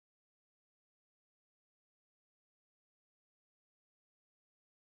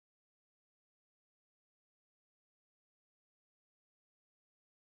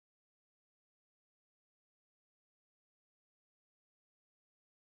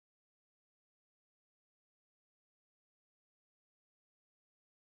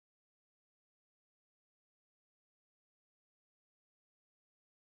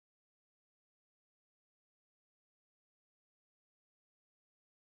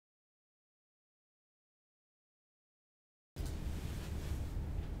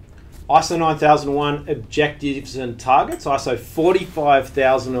ISO 9001 objectives and targets, ISO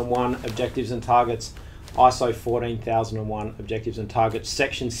 45001 objectives and targets, ISO 14001 objectives and targets.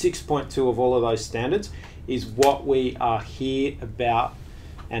 Section 6.2 of all of those standards is what we are here about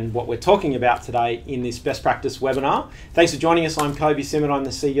and what we're talking about today in this Best Practice webinar. Thanks for joining us. I'm Kobe Simmet. I'm the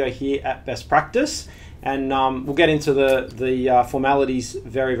CEO here at Best Practice, and we'll get into the formalities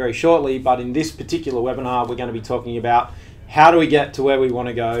very, very shortly. But in this particular webinar, we're going to be talking about how do we get to where we want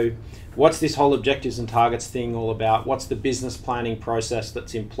to go. What's this whole objectives and targets thing all about? What's the business planning process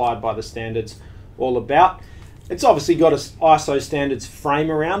that's implied by the standards all about? It's obviously got an ISO standards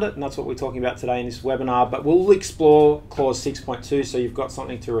frame around it, and that's what we're talking about today in this webinar, but we'll explore clause 6.2 so you've got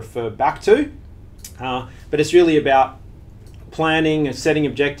something to refer back to. But it's really about planning and setting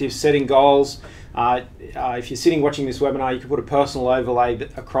objectives, setting goals. If you're sitting watching this webinar, you can put a personal overlay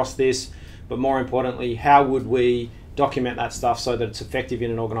across this, but more importantly, how would we document that stuff so that it's effective in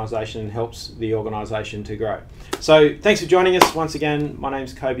an organisation and helps the organisation to grow. So thanks for joining us once again. My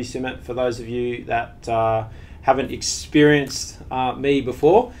name's Kobe Simmet. For those of you that haven't experienced me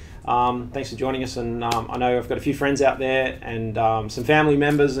before, thanks for joining us. And I know I've got a few friends out there and some family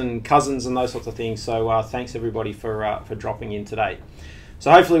members and cousins and those sorts of things. So thanks everybody for dropping in today. So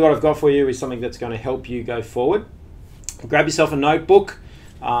hopefully what I've got for you is something that's going to help you go forward. Grab yourself a notebook.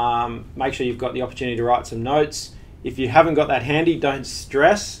 Make sure you've got the opportunity to write some notes. If you haven't got that handy, don't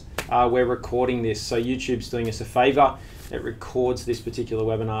stress. We're recording this, so YouTube's doing us a favor. It records this particular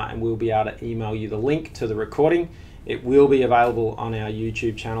webinar, and we'll be able to email you the link to the recording. It will be available on our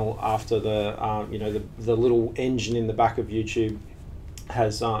YouTube channel after the little engine in the back of YouTube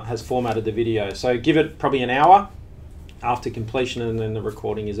has formatted the video. So give it probably an hour after completion, and then the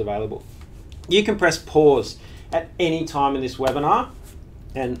recording is available. You can press pause at any time in this webinar,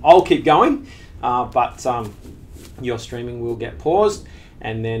 and I'll keep going, but your streaming will get paused,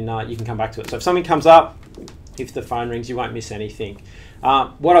 and then you can come back to it. So if something comes up, if the phone rings, you won't miss anything.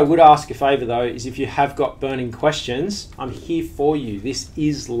 What I would ask a favor though is if you have got burning questions, I'm here for you. This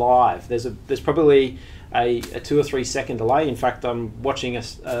is live. There's probably a 2 or 3 second delay. In fact, I'm watching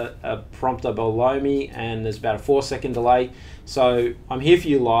a prompter below me, and there's about a 4 second delay. So I'm here for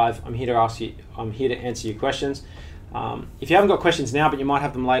you live. I'm here to answer your questions. If you haven't got questions now, but you might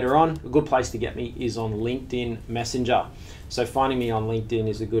have them later on, a good place to get me is on LinkedIn Messenger. So finding me on LinkedIn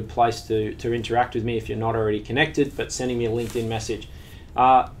is a good place to interact with me if you're not already connected, but sending me a LinkedIn message.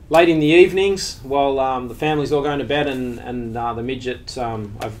 Late in the evenings, while the family's all going to bed and the midget,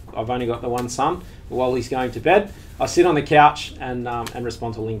 I've only got the one son, while he's going to bed, I sit on the couch and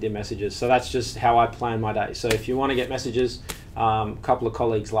respond to LinkedIn messages. So that's just how I plan my day. So if you want to get messages, a couple of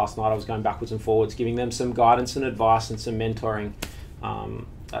colleagues last night, I was going backwards and forwards, giving them some guidance and advice and some mentoring.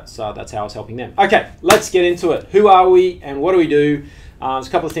 That's how I was helping them. Okay, let's get into it. Who are we and what do we do? There's a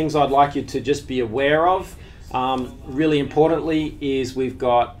couple of things I'd like you to just be aware of. Really importantly is we've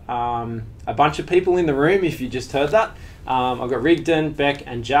got a bunch of people in the room, if you just heard that. I've got Rigdon, Beck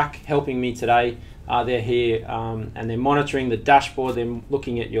and Jack helping me today. They're here and they're monitoring the dashboard. They're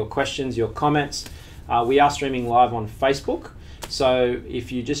looking at your questions, your comments. We are streaming live on Facebook. So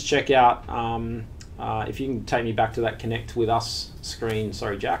if you just check out, if you can take me back to that connect with us screen,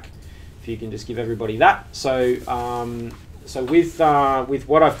 sorry Jack, if you can just give everybody that. So so with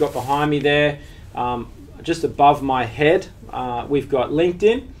what I've got behind me there, just above my head, we've got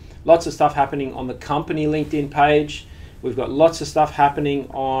LinkedIn, lots of stuff happening on the company LinkedIn page. We've got lots of stuff happening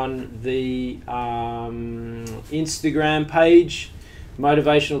on the Instagram page,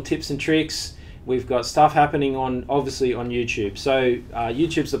 motivational tips and tricks. We've got stuff happening obviously on YouTube. So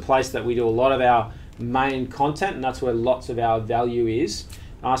YouTube's the place that we do a lot of our main content, and that's where lots of our value is.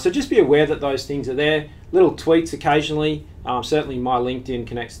 So just be aware that those things are there. Little tweets occasionally. Certainly my LinkedIn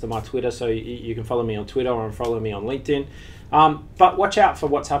connects to my Twitter, so you can follow me on Twitter or follow me on LinkedIn. But watch out for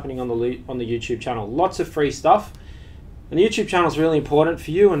what's happening on the YouTube channel. Lots of free stuff. And the YouTube channel is really important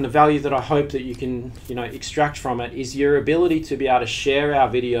for you, and the value that I hope that you can extract from it is your ability to be able to share our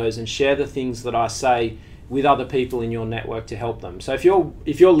videos and share the things that I say with other people in your network to help them. So if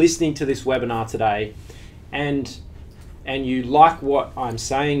you're listening to this webinar today and you like what I'm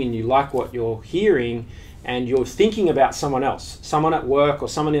saying and you like what you're hearing and you're thinking about someone else, someone at work or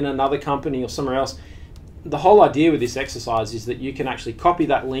someone in another company or somewhere else, the whole idea with this exercise is that you can actually copy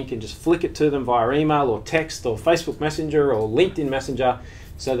that link and just flick it to them via email or text or Facebook Messenger or LinkedIn Messenger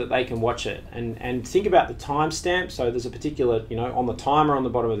so that they can watch it. And think about the timestamp. So there's a particular, on the timer on the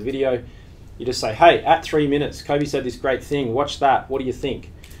bottom of the video, you just say, hey, at 3 minutes, Kobe said this great thing, watch that, what do you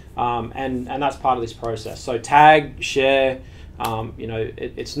think? And that's part of this process. So tag, share,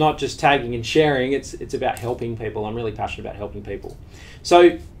 it's not just tagging and sharing, it's about helping people. I'm really passionate about helping people.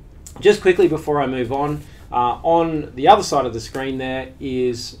 So Just quickly before I move on the other side of the screen there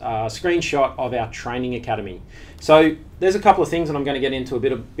is a screenshot of our training academy. So there's a couple of things, and I'm going to get into a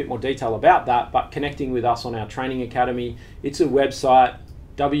bit more detail about that, but connecting with us on our training academy, it's a website,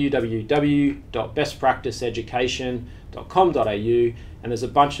 www.bestpracticeeducation.com.au, and there's a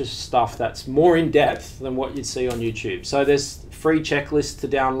bunch of stuff that's more in depth than what you'd see on YouTube. So there's free checklists to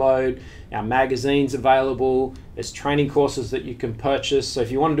download, our magazines available, there's training courses that you can purchase. So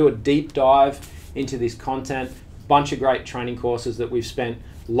if you want to do a deep dive into this content, bunch of great training courses that we've spent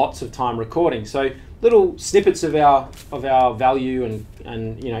lots of time recording. So little snippets of our value and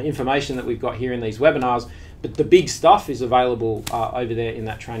information that we've got here in these webinars, but the big stuff is available over there in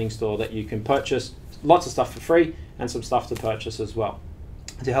that training store that you can purchase. Lots of stuff for free and some stuff to purchase as well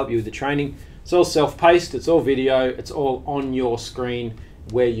to help you with the training. It's all self-paced, it's all video, it's all on your screen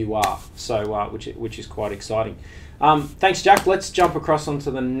where you are, so which is quite exciting. Thanks, Jack. Let's jump across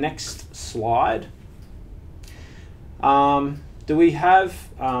onto the next slide. Do we have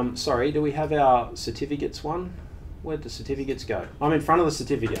our certificates one? Where'd the certificates go? I'm in front of the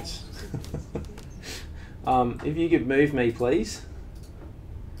certificates. If you could move me, please.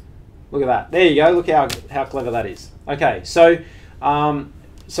 Look at that. There you go. Look how clever that is. Okay, so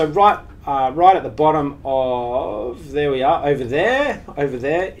right at the bottom of, there we are, over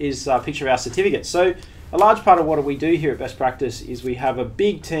there is a picture of our certificate. So a large part of what we do here at Best Practice is we have a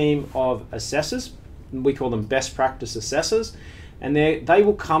big team of assessors. We call them Best Practice Assessors, and they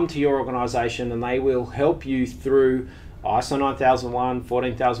will come to your organisation and they will help you through ISO 9001,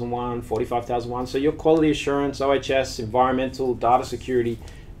 14001, 45001, so your quality assurance, OHS, environmental, data security,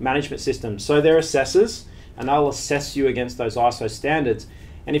 management systems. So they're assessors, and they'll assess you against those ISO standards.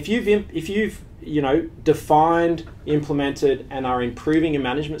 And if you've defined, implemented, and are improving a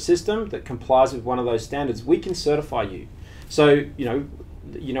management system that complies with one of those standards, we can certify you. So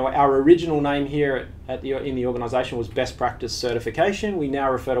our original name here in the organisation was Best Practice Certification. We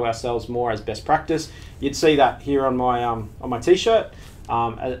now refer to ourselves more as Best Practice. You'd see that here on my T-shirt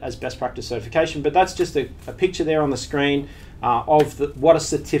as Best Practice Certification, but that's just a picture there on the screen of what a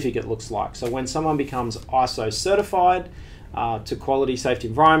certificate looks like. So when someone becomes ISO certified to quality, safety,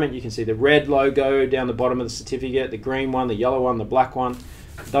 environment, you can see the red logo down the bottom of the certificate, the green one, the yellow one, the black one.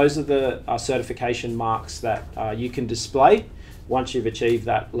 Those are the certification marks that you can display once you've achieved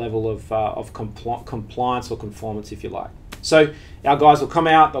that level of compliance or conformance, if you like. So our guys will come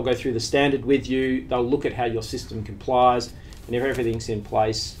out, they'll go through the standard with you, they'll look at how your system complies, and if everything's in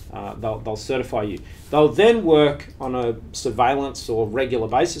place, they'll certify you. They'll then work on a surveillance or regular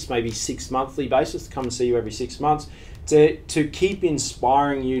basis, maybe 6 monthly basis, to come and see you every 6 months, to keep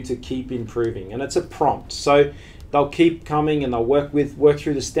inspiring you to keep improving. And it's a prompt. So they'll keep coming and they'll work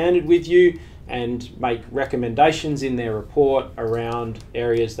through the standard with you and make recommendations in their report around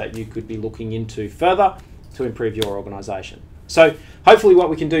areas that you could be looking into further to improve your organisation. So hopefully what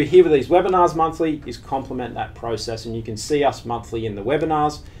we can do here with these webinars monthly is complement that process, and you can see us monthly in the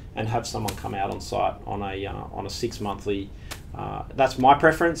webinars and have someone come out on site on a 6 monthly. That's my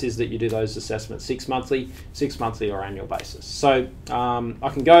preference, is that you do those assessments 6 monthly or annual basis. So I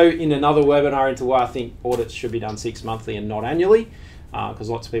can go in another webinar into why I think audits should be done 6 monthly and not annually, because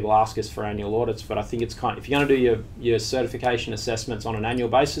lots of people ask us for annual audits, but I think it's if you're going to do your certification assessments on an annual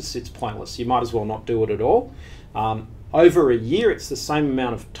basis, it's pointless. You might as well not do it at all. Over a year, it's the same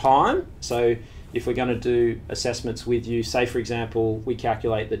amount of time. So if we're going to do assessments with you, say for example, we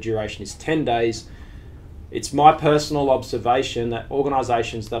calculate the duration is 10 days, it's my personal observation that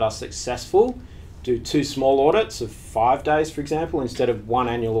organisations that are successful do 2 small audits of 5 days, for example, instead of 1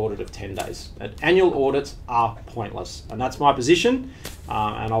 annual audit of 10 days. Annual audits are pointless, and that's my position,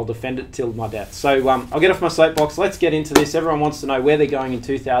 and I'll defend it till my death. So I'll get off my soapbox. Let's get into this. Everyone wants to know where they're going in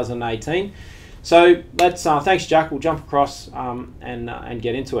 2018. So let's, thanks Jack, we'll jump across and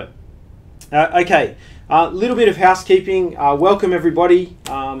get into it. Okay, a little bit of housekeeping. Welcome everybody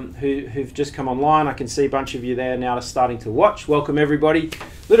who've just come online. I can see a bunch of you there now starting to watch. Welcome everybody.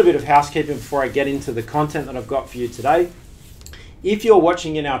 A little bit of housekeeping before I get into the content that I've got for you today. If you're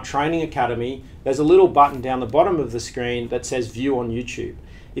watching in our training academy, there's a little button down the bottom of the screen that says View on YouTube.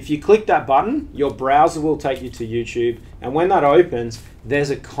 If you click that button, your browser will take you to YouTube, and when that opens, there's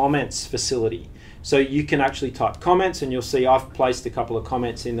a comments facility. So you can actually type comments, and you'll see I've placed a couple of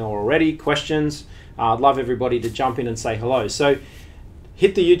comments in there already, questions. I'd love everybody to jump in and say hello. So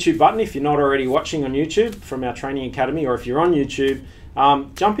hit the YouTube button if you're not already watching on YouTube from our training academy, or if you're on YouTube,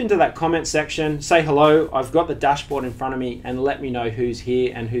 jump into that comment section, say hello. I've got the dashboard in front of me, and let me know who's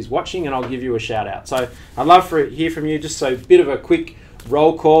here and who's watching, and I'll give you a shout out. So I'd love to hear from you. Just so a bit of a quick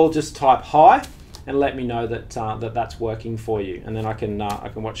roll call, just type hi, and let me know that that's working for you, and then I can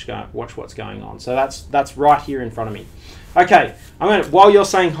watch what's going on. So that's right here in front of me. Okay, while you're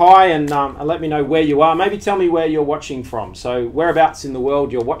saying hi and let me know where you are, maybe tell me where you're watching from. So whereabouts in the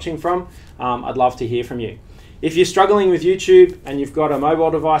world you're watching from, I'd love to hear from you. If you're struggling with YouTube and you've got a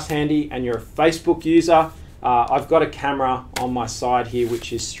mobile device handy and you're a Facebook user, I've got a camera on my side here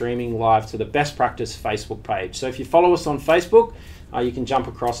which is streaming live to the Best Practice Facebook page. So if you follow us on Facebook, you can jump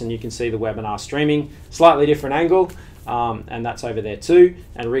across and you can see the webinar streaming, slightly different angle, and that's over there too.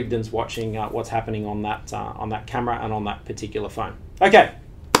 And Rigdon's watching what's happening on that camera and on that particular phone. Okay,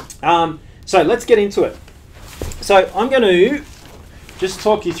 so let's get into it. So I'm going to just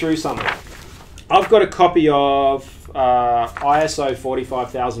talk you through something. I've got a copy of ISO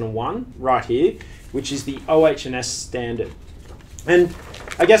 45001 right here, which is the OH&S standard. And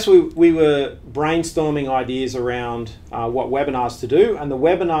I guess we were brainstorming ideas around what webinars to do, and the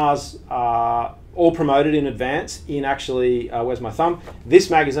webinars are all promoted in advance in actually, where's my thumb? This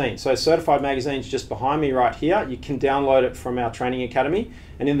magazine. So Certified Magazine's just behind me right here. You can download it from our training academy,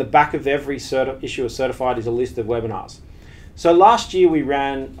 and in the back of every issue of Certified is a list of webinars. So last year we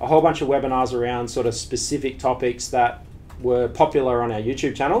ran a whole bunch of webinars around sort of specific topics that were popular on our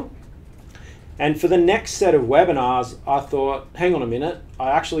YouTube channel. And for the next set of webinars, I thought, hang on a minute,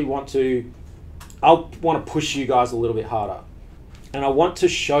 I want to push you guys a little bit harder. And I want to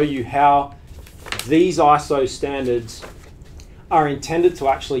show you how these ISO standards are intended to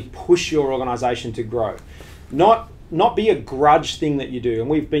actually push your organization to grow. Not be a grudge thing that you do. And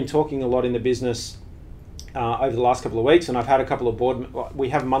we've been talking a lot in the business over the last couple of weeks, and I've had a couple of we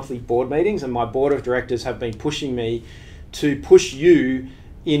have monthly board meetings, and my board of directors have been pushing me to push you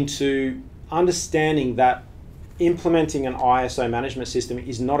into understanding that implementing an ISO management system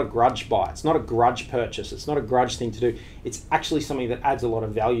is not a grudge buy. It's not a grudge purchase. It's not a grudge thing to do. It's actually something that adds a lot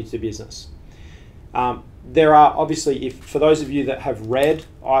of value to business. There are obviously, for those of you that have read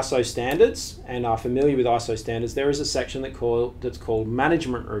ISO standards and are familiar with ISO standards, there is a section that's called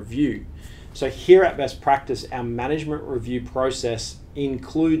management review. So here at Best Practice, our management review process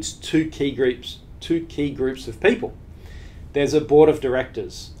includes two key groups of people. There's a board of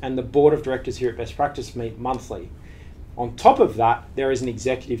directors, and the board of directors here at Best Practice meet monthly. On top of that, there is an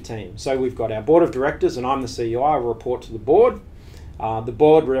executive team. So we've got our board of directors, and I'm the CEO. I report to the board. The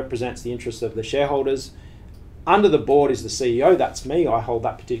board represents the interests of the shareholders. Under the board is the CEO, that's me. I hold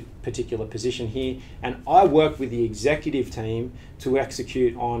that particular position here, and I work with the executive team to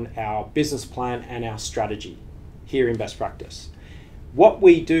execute on our business plan and our strategy here in Best Practice. What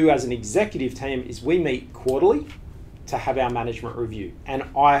we do as an executive team is we meet quarterly to have our management review, and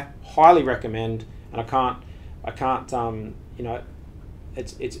I highly recommend, and I can't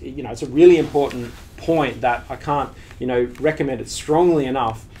it's a really important point that I can't recommend it strongly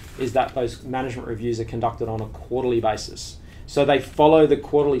enough, is that those management reviews are conducted on a quarterly basis. So they follow the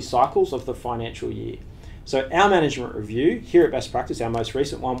quarterly cycles of the financial year. So our management review here at Best Practice, our most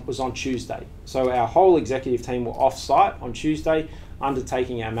recent one, was on Tuesday. So our whole executive team were off-site on Tuesday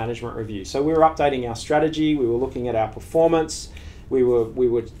undertaking our management review. So we were updating our strategy, we were looking at our performance, we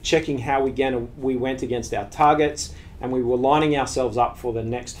were checking how we went against our targets, and we were lining ourselves up for the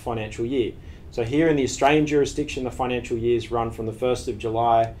next financial year. So here in the Australian jurisdiction, the financial years run from the 1st of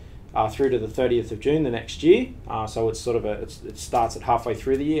July through to the 30th of June the next year. So it's sort of it starts at halfway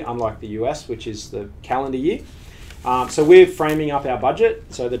through the year, unlike the US, which is the calendar year. So we're framing up our budget.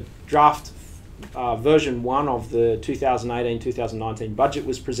 So the draft version 1 of the 2018-2019 budget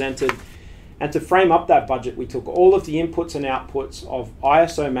was presented. And to frame up that budget, we took all of the inputs and outputs of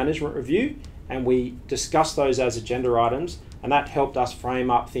ISO management review, and we discussed those as agenda items, and that helped us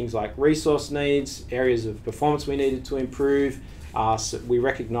frame up things like resource needs, areas of performance we needed to improve. So we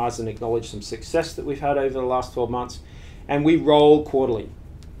recognise and acknowledge some success that we've had over the last 12 months, and we roll quarterly.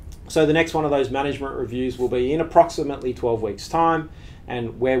 So the next one of those management reviews will be in approximately 12 weeks' time,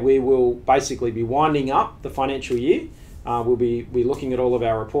 and where we will basically be winding up the financial year. We'll be looking at all of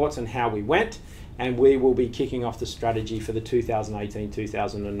our reports and how we went, and we will be kicking off the strategy for the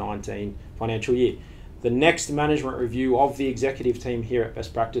 2018-2019 financial year. The next management review of the executive team here at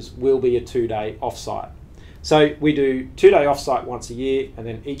Best Practice will be a 2-day offsite. So we do 2-day offsite once a year, and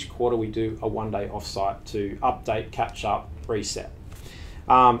then each quarter we do a 1-day offsite to update, catch up, reset,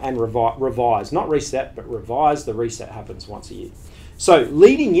 and revise. Not reset, but revise. The reset happens once a year. So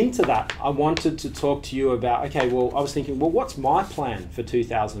leading into that, I wanted to talk to you about, okay, well, I was thinking, well, what's my plan for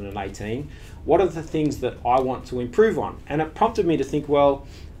 2018? What are the things that I want to improve on? And it prompted me to think, well,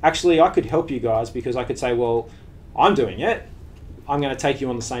 actually, I could help you guys, because I could say, well, I'm doing it. I'm going to take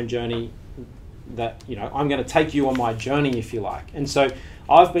you on the same journey. that, you know, I'm going to take you on my journey, if you like. And so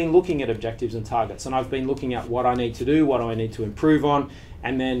I've been looking at objectives and targets, and I've been looking at what I need to do, what I need to improve on,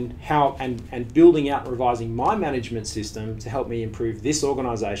 and then how, and building out and revising my management system to help me improve this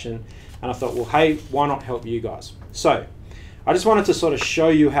organization. And I thought, well, hey, why not help you guys? So I just wanted to sort of show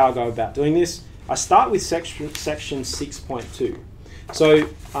you how I go about doing this. I start with section 6.2. So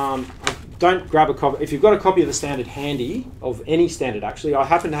don't grab a copy. If you've got a copy of the standard handy, of any standard actually, I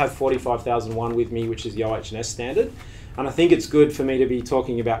happen to have 45,001 with me, which is the OH&S standard. And I think it's good for me to be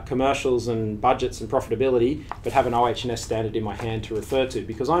talking about commercials and budgets and profitability, but have an OH&S standard in my hand to refer to,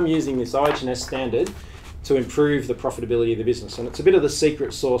 because I'm using this OH&S standard to improve the profitability of the business. And it's a bit of the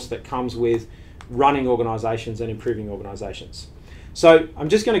secret sauce that comes with running organizations and improving organizations. So I'm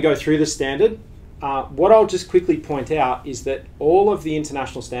just going to go through the standard. What I'll just quickly point out is that all of the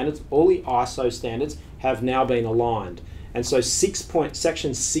international standards, all the ISO standards, have now been aligned. And so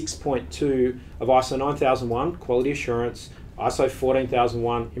section 6.2 of ISO 9001, quality assurance, ISO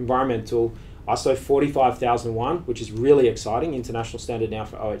 14001, environmental, ISO 45001, which is really exciting, international standard now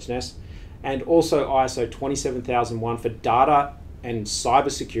for OH&S, and also ISO 27001 for data and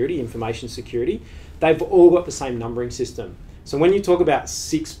cyber security, information security. They've all got the same numbering system. So when you talk about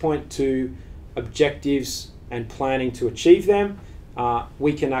 6.2 objectives and planning to achieve them,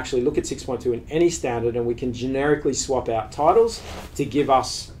 we can actually look at 6.2 in any standard, and we can generically swap out titles to give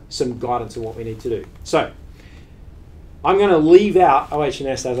us some guidance on what we need to do. So I'm going to leave out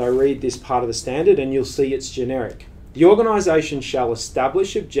OH&S as I read this part of the standard, and you'll see it's generic. The organisation shall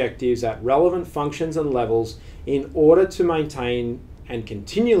establish objectives at relevant functions and levels in order to maintain and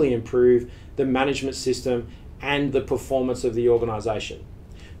continually improve the management system and the performance of the organisation.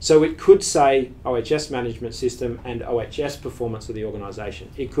 So it could say OHS management system and OHS performance of the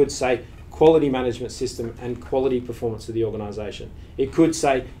organisation. It could say quality management system and quality performance of the organisation. It could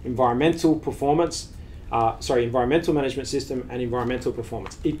say environmental performance, environmental management system and environmental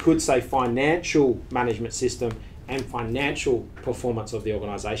performance. It could say financial management system and financial performance of the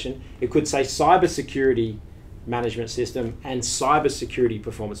organisation. It could say cyber security management system and cyber security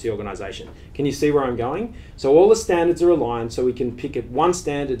performance of the organisation. Can you see where I'm going? So all the standards are aligned, so we can pick at one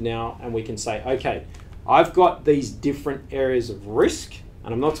standard now and we can say, okay, I've got these different areas of risk,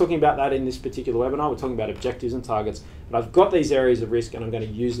 and I'm not talking about that in this particular webinar, we're talking about objectives and targets, but I've got these areas of risk and I'm going to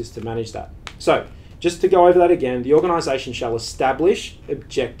use this to manage that. So just to go over that again, the organisation shall establish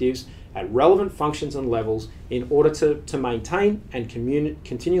objectives at relevant functions and levels in order to maintain and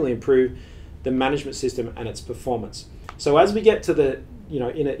continually improve the management system and its performance. So as we get to the,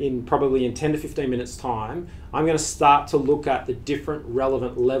 in probably in 10 to 15 minutes time, I'm going to start to look at the different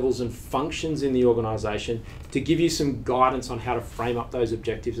relevant levels and functions in the organisation to give you some guidance on how to frame up those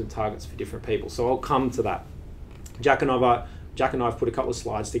objectives and targets for different people. So I'll come to that. Jack and I have put a couple of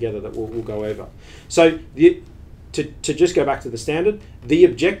slides together that we'll go over. So to just go back to the standard, the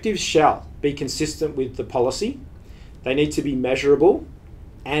objectives shall be consistent with the policy. They need to be measurable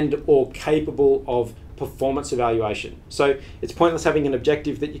and or capable of performance evaluation. So it's pointless having an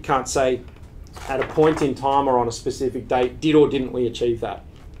objective that you can't say at a point in time or on a specific date, did or didn't we achieve that?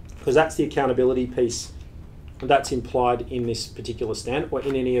 Because that's the accountability piece that's implied in this particular standard or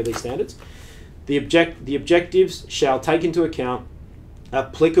in any of these standards. The objectives shall take into account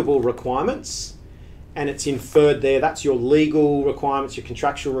applicable requirements, and it's inferred there. That's your legal requirements, your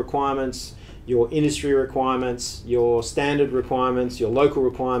contractual requirements, your industry requirements, your standard requirements, your local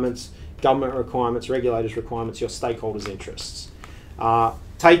requirements, government requirements, regulators requirements, your stakeholders' interests.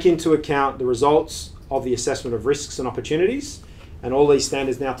 Take into account the results of the assessment of risks and opportunities, and all these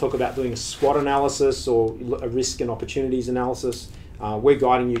standards now talk about doing a SWOT analysis or a risk and opportunities analysis. We're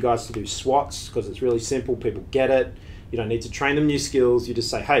guiding you guys to do SWOTs because it's really simple, people get it. You don't need to train them new skills, you just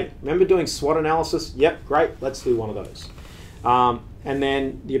say, hey, remember doing SWOT analysis? Yep, great, let's do one of those. And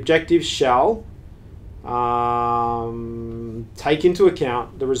then the objectives shall take into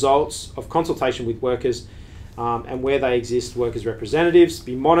account the results of consultation with workers and where they exist, workers' representatives,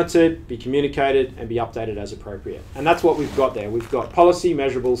 be monitored, be communicated, and be updated as appropriate. And that's what we've got there. We've got policy,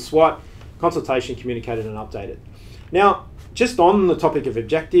 measurable, SWOT, consultation, communicated, and updated. Now, just on the topic of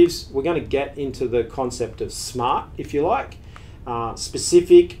objectives, we're going to get into the concept of SMART, if you like.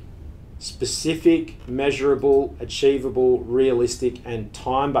 Specific, measurable, achievable, realistic, and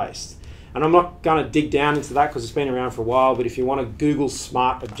time-based. And I'm not going to dig down into that because it's been around for a while, but if you want to Google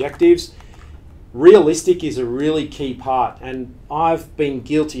SMART objectives, realistic is a really key part, and I've been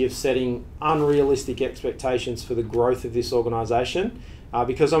guilty of setting unrealistic expectations for the growth of this organisation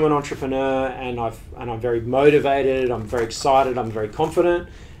because I'm an entrepreneur and I'm very motivated, I'm very excited, I'm very confident,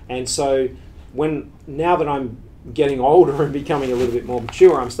 and so now that I'm getting older and becoming a little bit more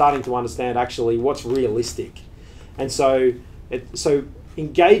mature, I'm starting to understand actually what's realistic. And so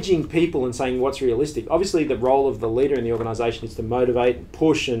engaging people and saying what's realistic. Obviously, the role of the leader in the organisation is to motivate,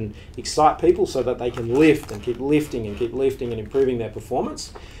 push and excite people so that they can lift and keep lifting and keep lifting and improving their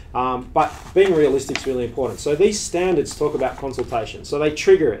performance. But being realistic is really important. So these standards talk about consultation. So they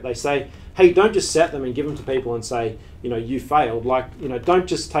trigger it. They say, hey, don't just set them and give them to people and say, you failed. Don't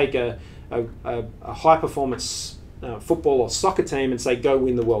just take a high performance football or soccer team and say, go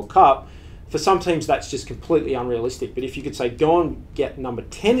win the World Cup. For some teams, that's just completely unrealistic. But if you could say, go and get number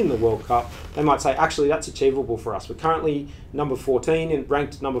 10 in the World Cup, they might say, actually, that's achievable for us. We're currently number 14 and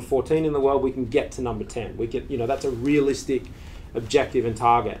ranked number 14 in the world. We can get to number 10. We can, that's a realistic objective and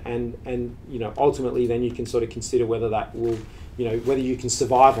target. And ultimately, then you can sort of consider whether that will, whether you can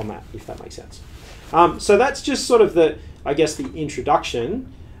survive on that, if that makes sense. So that's just sort of the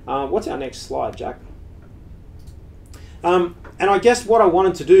introduction. What's our next slide, Jack? And I guess what I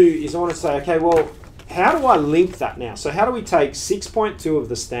wanted to do is I want to say, okay, well, how do I link that now? So how do we take 6.2 of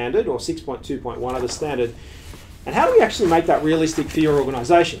the standard or 6.2.1 of the standard, and how do we actually make that realistic for your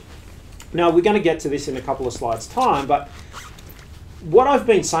organisation? Now, we're going to get to this in a couple of slides' time, but what I've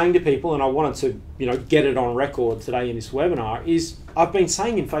been saying to people, and I wanted to get it on record today in this webinar, is I've been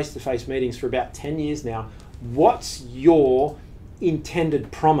saying in face-to-face meetings for about 10 years now, what's your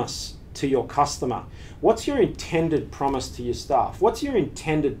intended promise to your customer? What's your intended promise to your staff? What's your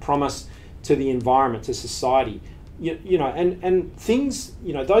intended promise to the environment, to society? And things,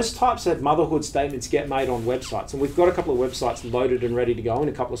 those types of motherhood statements get made on websites. And we've got a couple of websites loaded and ready to go in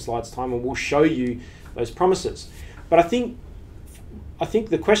a couple of slides' time, and we'll show you those promises. But I think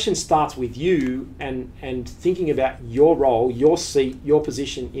the question starts with you and thinking about your role, your seat, your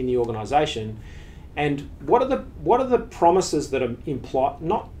position in the organisation, and what are the promises that are implied,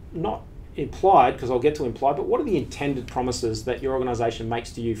 not implied, because I'll get to implied, but what are the intended promises that your organisation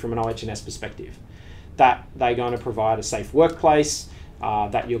makes to you from an OH&S perspective? That they're going to provide a safe workplace,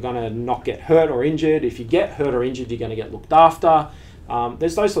 that you're going to not get hurt or injured. If you get hurt or injured, you're going to get looked after.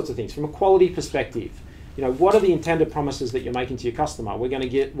 There's those sorts of things. From a quality perspective, what are the intended promises that you're making to your customer? We're going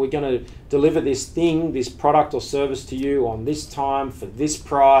to deliver this thing, this product or service to you on this time for this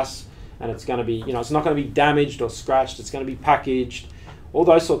price, and it's going to be, it's not going to be damaged or scratched. It's going to be packaged. All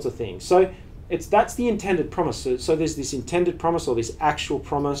those sorts of things. So that's the intended promise. So there's this intended promise or this actual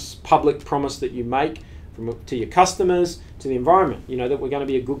promise, public promise that you make to your customers, to the environment. That we're going to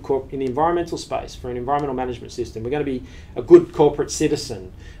be a good in the environmental space for an environmental management system. We're going to be a good corporate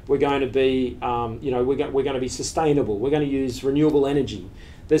citizen. We're going to be, we're going to be sustainable. We're going to use renewable energy.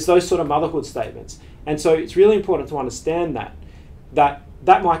 There's those sort of motherhood statements. And so it's really important to understand that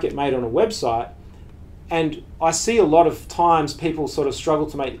might get made on a website. And I see a lot of times people sort of struggle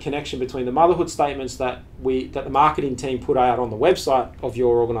to make the connection between the motherhood statements that the marketing team put out on the website of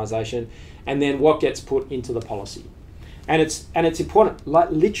your organisation and then what gets put into the policy. And it's important.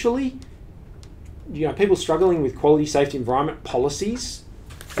 Like literally, people struggling with quality, safety, environment policies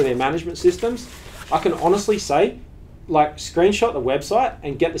for their management systems, I can honestly say, screenshot the website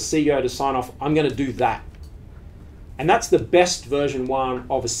and get the CEO to sign off, I'm going to do that. And that's the best version 1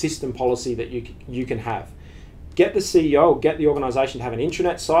 of a system policy that you can have. Get the CEO, get the organisation to have an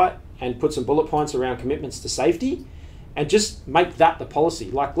intranet site and put some bullet points around commitments to safety and just make that the policy.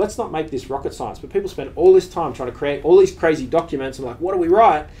 Let's not make this rocket science, but people spend all this time trying to create all these crazy documents and what do we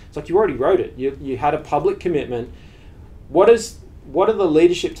write? It's you already wrote it. You had a public commitment. What are the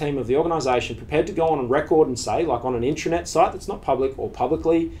leadership team of the organisation prepared to go on record and say, on an intranet site that's not public or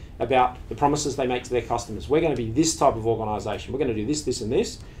publicly, about the promises they make to their customers? We're going to be this type of organisation. We're going to do this, this and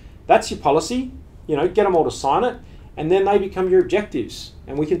this. That's your policy. Get them all to sign it, and then they become your objectives.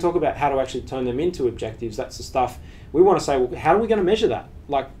 And we can talk about how to actually turn them into objectives. That's the stuff we want to say, well, how are we going to measure that?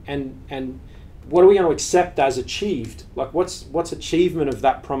 And what are we going to accept as achieved? What's achievement of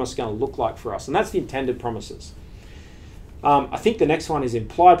that promise going to look like for us? And that's the intended promises. I think the next one is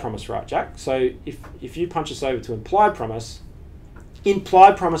implied promise, right, Jack? So if you punch us over to implied promises,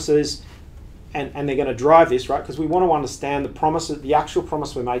 and they're going to drive this, right? Because we want to understand the promises, the actual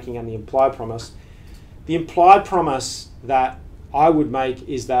promise we're making and the implied promise. The implied promise that I would make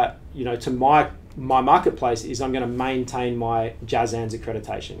is that, to my marketplace is I'm going to maintain my JASANS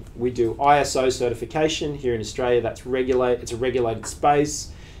accreditation. We do ISO certification here in Australia. It's a regulated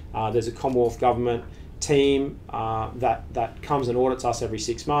space. There's a Commonwealth government team that comes and audits us every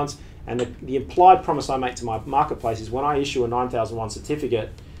 6 months. And the implied promise I make to my marketplace is when I issue a 9001 certificate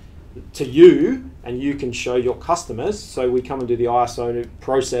to you, and you can show your customers, so we come and do the ISO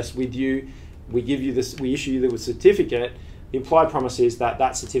process with you, we issue you the certificate, the implied promise is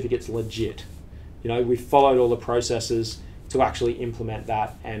that certificate's legit. You know, we've followed all the processes to actually implement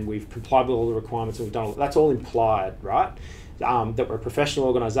that, and we've complied with all the requirements, and we've done all that's all implied, right? That we're a professional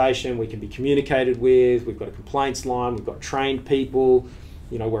organisation, we can be communicated with, we've got a complaints line, we've got trained people,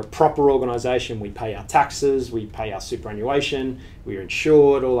 you know, we're a proper organisation, we pay our taxes, we pay our superannuation, we're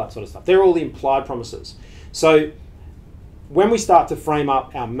insured, all that sort of stuff. They're all the implied promises. So when we start to frame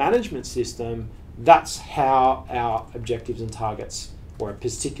up our management system, that's how our objectives and targets, or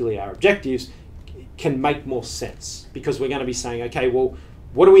particularly our objectives, can make more sense, because we're going to be saying, okay, well,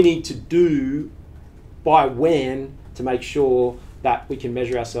 what do we need to do by when to make sure that we can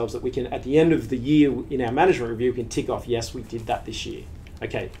measure ourselves, that we can, at the end of the year in our management review, can tick off, yes, we did that this year.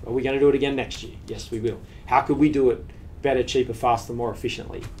 Okay, are we going to do it again next year? Yes, we will. How could we do it better, cheaper, faster, more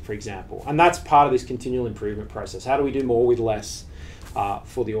efficiently, for example? And that's part of this continual improvement process. How do we do more with less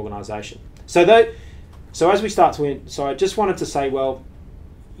for the organisation? So as we start to, so I just wanted to say, well,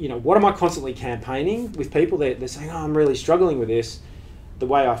 you know, what am I constantly campaigning with people? They're saying, oh, I'm really struggling with this. The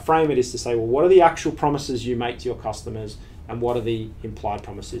way I frame it is to say, well, what are the actual promises you make to your customers, and what are the implied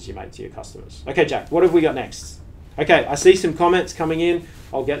promises you make to your customers? Okay, Jack, what have we got next? Okay, I see some comments coming in.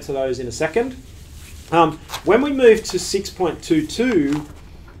 I'll get to those in a second. When we move to 6.22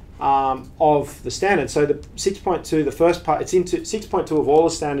 of the standard, so the 6.2, the first part, it's into 6.2 of all the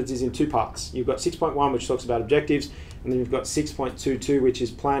standards is in two parts. You've got 6.1, which talks about objectives, and then you've got 6.22, which is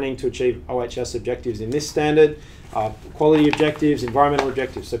planning to achieve OHS objectives in this standard, quality objectives, environmental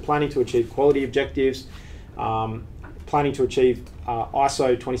objectives. So planning to achieve quality objectives, planning to achieve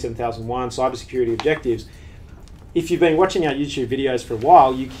ISO 27001 cybersecurity objectives. If you've been watching our YouTube videos for a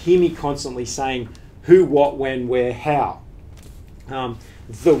while, you hear me constantly saying who, what, when, where, how.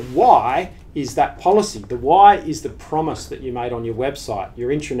 The why is that policy. The why is the promise that you made on your website, your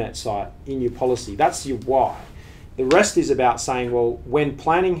intranet site, in your policy. That's your why. The rest is about saying, well, when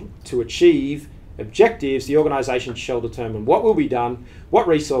planning to achieve objectives, the organisation shall determine what will be done, what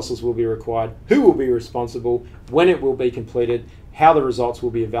resources will be required, who will be responsible, when it will be completed, how the results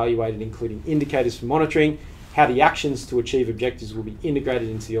will be evaluated, including indicators for monitoring, how the actions to achieve objectives will be integrated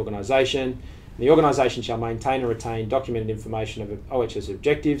into the organisation. The organisation shall maintain and retain documented information of OHS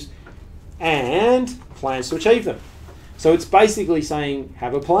objectives and plans to achieve them. So it's basically saying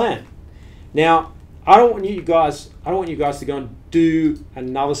have a plan. Now, I don't want you guys to go and do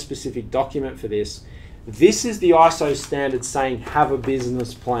another specific document for this. This is the ISO standard saying have a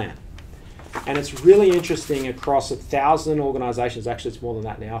business plan. And it's really interesting across 1,000 organisations. Actually, it's more than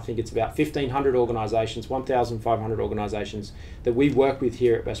that now. I think it's about 1,500 organisations, 1,500 organisations that we work with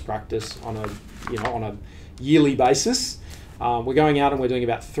here at Best Practice on a yearly basis. We're going out and we're doing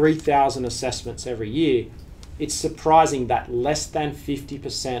about 3,000 assessments every year. It's surprising that less than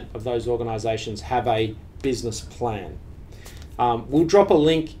 50% of those organisations have a business plan. We'll drop a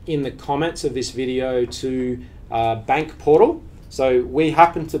link in the comments of this video to Bank Portal. So we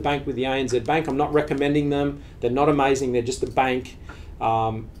happen to bank with the ANZ Bank. I'm not recommending them. They're not amazing. They're just a bank.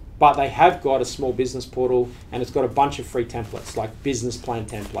 But they have got a small business portal, and it's got a bunch of free templates, like business plan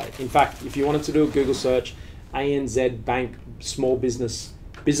template. In fact, if you wanted to do a Google search, ANZ Bank small business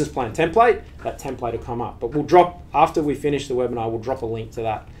plan template, that template will come up. But we'll drop, after we finish the webinar, we'll drop a link to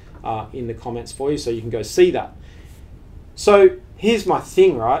that in the comments for you so you can go see that. So here's my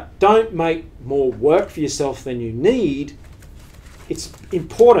thing, right? Don't make more work for yourself than you need. It's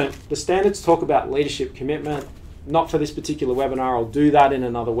important. The standards talk about leadership commitment. Not for this particular webinar. I'll do that in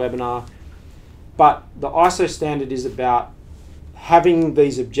another webinar. But the ISO standard is about having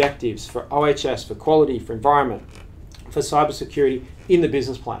these objectives for OHS, for quality, for environment, for cybersecurity in the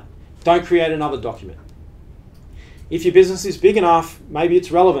business plan. Don't create another document. If your business is big enough, maybe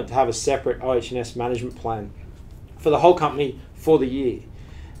it's relevant to have a separate OH&S management plan for the whole company for the year.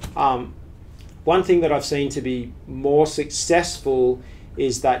 One thing that I've seen to be more successful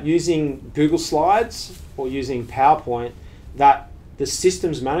is that using Google Slides or using PowerPoint, that the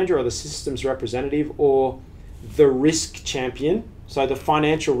systems manager or the systems representative or the risk champion, so the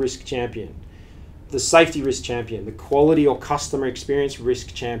financial risk champion, the safety risk champion, the quality or customer experience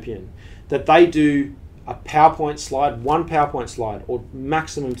risk champion, that they do a PowerPoint slide, one PowerPoint slide, or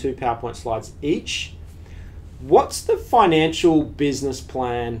maximum 2 PowerPoint slides each. What's the financial business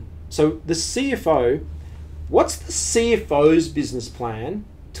plan? So the CFO, what's the CFO's business plan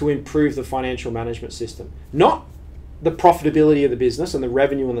to improve the financial management system? Not the profitability of the business and the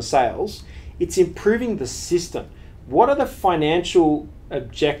revenue and the sales. It's improving the system. What are the financial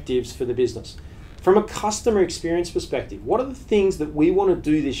objectives for the business? From a customer experience perspective, what are the things that we want to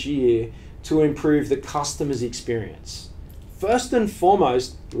do this year to improve the customer's experience? First and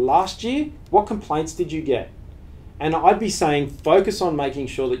foremost, last year, what complaints did you get? And I'd be saying focus on making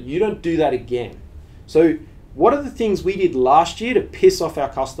sure that you don't do that again. So what are the things we did last year to piss off our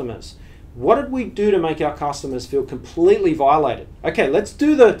customers? What did we do to make our customers feel completely violated? Okay, let's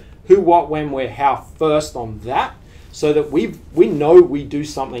do the who, what, when, where, how first on that, so that we know we do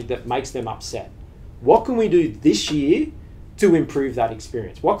something that makes them upset. What can we do this year to improve that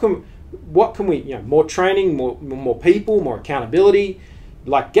experience? What can we, more training, more people, more accountability,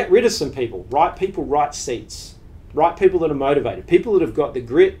 like get rid of some people, right seats, right people that are motivated, people that have got the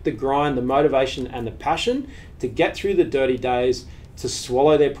grit, the grind, the motivation and the passion to get through the dirty days, to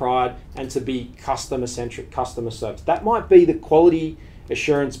swallow their pride and to be customer centric, customer service. That might be the quality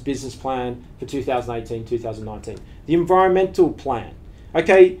assurance business plan for 2018, 2019. The environmental plan.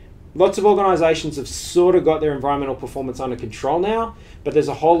 Okay, lots of organizations have sort of got their environmental performance under control now, but there's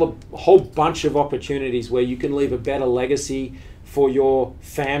a whole bunch of opportunities where you can leave a better legacy for your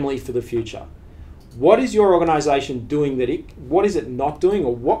family for the future. What is your organization doing what is it not doing,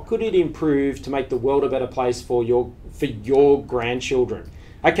 or what could it improve to make the world a better place for your grandchildren?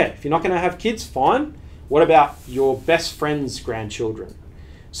 Okay, if you're not going to have kids, fine. What about your best friend's grandchildren?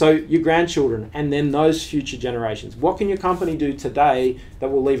 So your grandchildren and then those future generations. What can your company do today that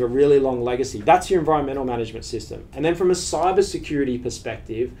will leave a really long legacy? That's your environmental management system. And then from a cybersecurity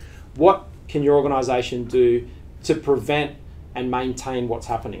perspective, what can your organization do to prevent and maintain what's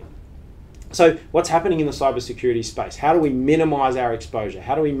happening? So what's happening in the cybersecurity space? How do we minimize our exposure?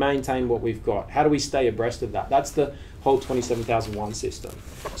 How do we maintain what we've got? How do we stay abreast of that? That's the whole 27001 system.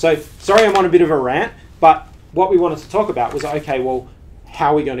 So sorry I'm on a bit of a rant, but what we wanted to talk about was, okay, well,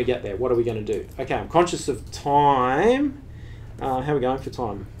 how are we going to get there? What are we going to do? Okay, I'm conscious of time. How are we going for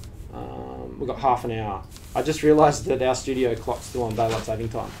time? We've got half an hour. I just realized that our studio clock's still on daylight saving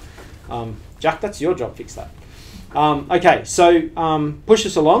time. Jack, that's your job, fix that. Okay, so push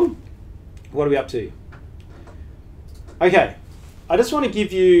us along. What are we up to? Okay, I just want to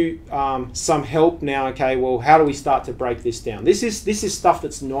give you some help now. Okay, well, how do we start to break this down? This is stuff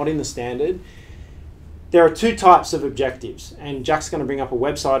that's not in the standard. There are two types of objectives, and Jack's going to bring up a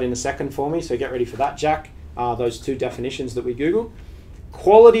website in a second for me, so get ready for that, Jack. Those two definitions that we Googled.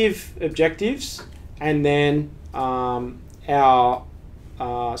 Qualitative objectives, and then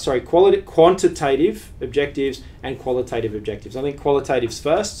quantitative objectives and qualitative objectives. I think qualitative's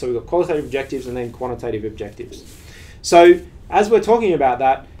first, so we've got qualitative objectives and then quantitative objectives. So as we're talking about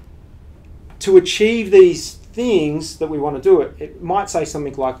that, to achieve these things that we want to do, it might say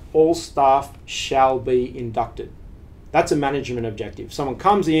something like all staff shall be inducted. That's a management objective. Someone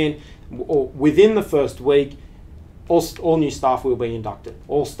comes in, or within the first week, all new staff will be inducted.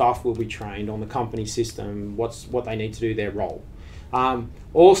 All staff will be trained on the company system, what they need to do, their role.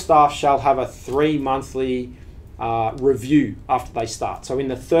 All staff shall have a 3-monthly review after they start. So in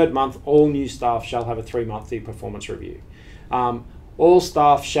the 3rd month, all new staff shall have a 3-monthly performance review. All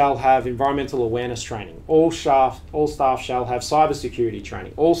staff shall have environmental awareness training. All staff shall have cybersecurity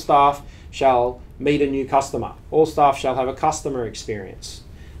training. All staff shall meet a new customer. All staff shall have a customer experience.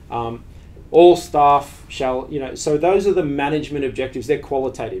 All staff shall, so those are the management objectives. They're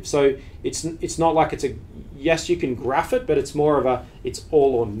qualitative. So it's not like it's yes, you can graph it, but it's more of it's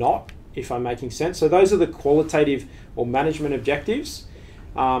all or not, if I'm making sense. So those are the qualitative or management objectives.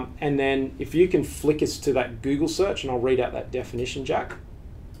 And then if you can flick us to that Google search, and I'll read out that definition, Jack.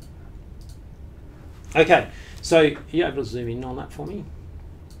 Okay, so are you able to zoom in on that for me?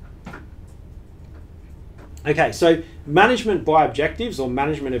 Okay, so management by objectives or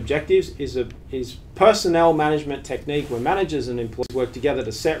management objectives is personnel management technique where managers and employees work together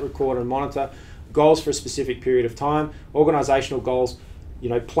to set, record, and monitor goals for a specific period of time. Organizational goals,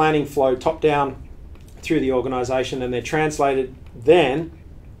 planning flow top down through the organization, and they're translated then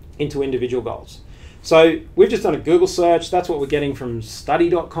into individual goals. So we've just done a Google search. That's what we're getting from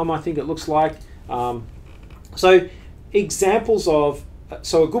study.com, I think it looks like. So examples of,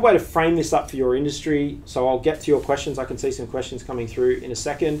 so a good way to frame this up for your industry, so I'll get to your questions. I can see some questions coming through in a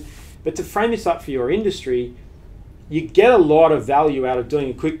second. But to frame this up for your industry, you get a lot of value out of doing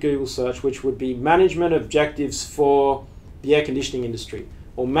a quick Google search, which would be management objectives for the air conditioning industry,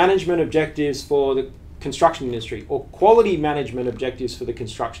 or management objectives for the construction industry, or quality management objectives for the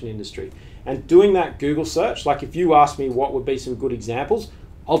construction industry. And doing that Google search, like if you ask me what would be some good examples,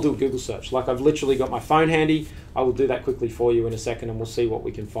 I'll do a Google search. Like I've literally got my phone handy. I will do that quickly for you in a second, and we'll see what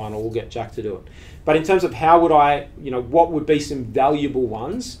we can find, or we'll get Jack to do it. But in terms of how would I, what would be some valuable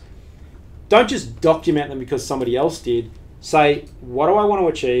ones, don't just document them because somebody else did. Say, what do I want to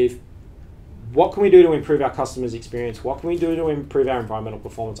achieve? What can we do to improve our customers' experience? What can we do to improve our environmental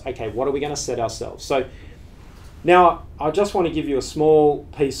performance? Okay, what are we going to set ourselves? So now I just want to give you a small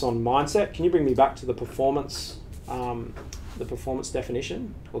piece on mindset. Can you bring me back to the performance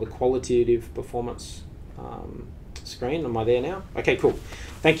definition, or the qualitative performance screen. Am I there now? Okay, cool.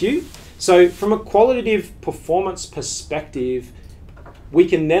 Thank you. So from a qualitative performance perspective, we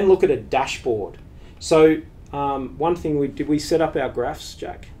can then look at a dashboard. So one thing, did we set up our graphs,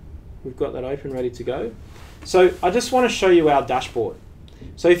 Jack? We've got that open, ready to go. So I just want to show you our dashboard.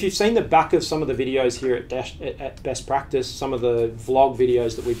 So if you've seen the back of some of the videos here at Best Practice, some of the vlog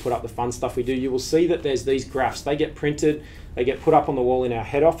videos that we put up, the fun stuff we do, you will see that there's these graphs. They get printed, they get put up on the wall in our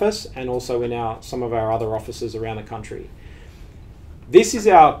head office and also in some of our other offices around the country. This is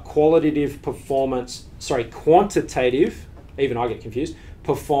our quantitative, even I get confused,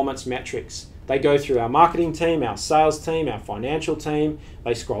 performance metrics. They go through our marketing team, our sales team, our financial team.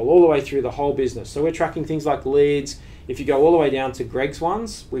 They scroll all the way through the whole business. So we're tracking things like leads. If you go all the way down to Greg's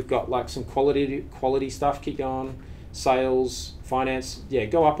ones, we've got like some quality stuff. Keep going. Sales, finance. Yeah,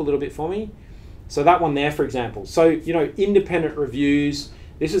 go up a little bit for me. So that one there, for example. So, you know, independent reviews.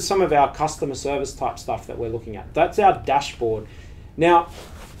 This is some of our customer service type stuff that we're looking at. That's our dashboard. Now,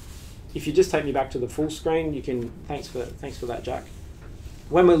 if you just take me back to the full screen, you can, thanks for that, Jack.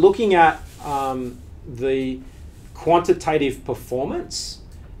 When we're looking at the quantitative performance,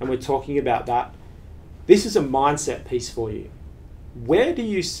 and we're talking about that, this is a mindset piece for you. Where do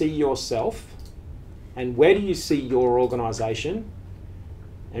you see yourself, and where do you see your organization,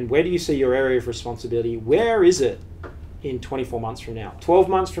 and where do you see your area of responsibility? Where is it in 24 months from now, 12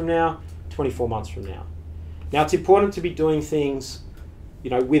 months from now, 24 months from now? Now, it's important to be doing things, you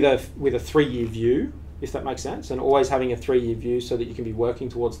know, with a 3-year view, if that makes sense, and always having a 3-year view so that you can be working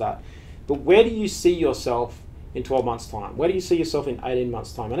towards that. But where do you see yourself in 12 months' time? Where do you see yourself in 18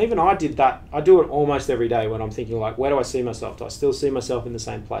 months' time? And even I did that. I do it almost every day when I'm thinking like, where do I see myself? Do I still see myself in the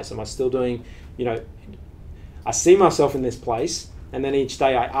same place? Am I still doing, you know, I see myself in this place, and then each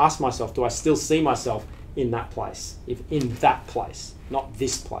day I ask myself, do I still see myself in that place? If in that place, not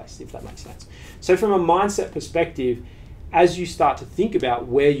this place, if that makes sense. So from a mindset perspective, as you start to think about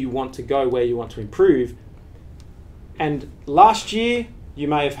where you want to go, where you want to improve, and last year you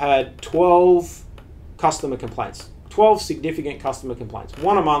may have had 12 customer complaints, 12 significant customer complaints,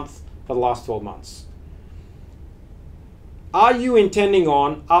 1 a month for the last 12 months. Are you intending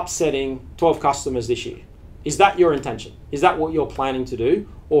on upsetting 12 customers this year? Is that your intention? Is that what you're planning to do,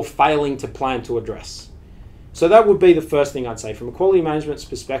 or failing to plan to address? So that would be the first thing I'd say. From a quality management's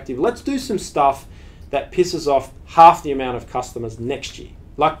perspective, let's do some stuff that pisses off half the amount of customers next year.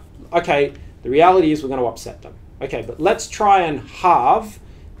 Like, okay, the reality is we're going to upset them. Okay, but let's try and halve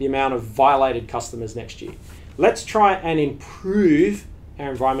the amount of violated customers next year. Let's try and improve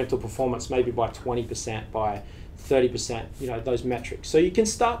our environmental performance maybe by 20%, by 30%, you know, those metrics. So you can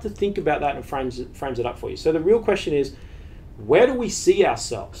start to think about that and frames it up for you. So the real question is, where do we see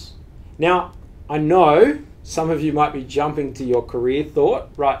ourselves? Now, I know some of you might be jumping to your career thought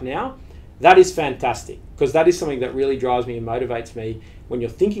right now. That is fantastic, because that is something that really drives me and motivates me when you're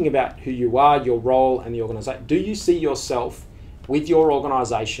thinking about who you are, your role, and the organization. Do you see yourself with your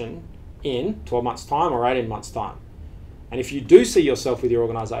organization in 12 months' time or 18 months' time? And if you do see yourself with your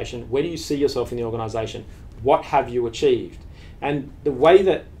organization, where do you see yourself in the organization? What have you achieved? And the way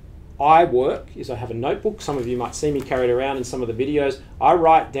that I work is I have a notebook. Some of you might see me carry it around in some of the videos. I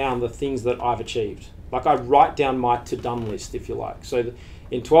write down the things that I've achieved. Like, I write down my to-done list, if you like. So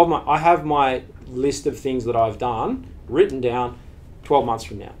in 12 months, I have my list of things that I've done written down 12 months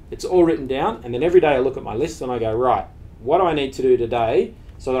from now. It's all written down, and then every day I look at my list and I go, right, what do I need to do today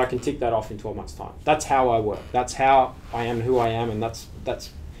so that I can tick that off in 12 months' time? That's how I work. That's how I am who I am, and that's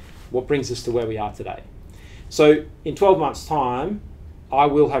what brings us to where we are today. So in 12 months' time, I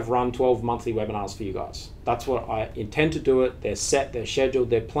will have run 12 monthly webinars for you guys. That's what I intend to do it. They're set, they're scheduled,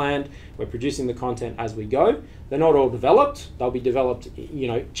 they're planned. We're producing the content as we go. They're not all developed. They'll be developed, you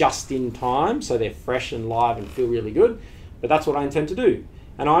know, just in time, so they're fresh and live and feel really good. But that's what I intend to do.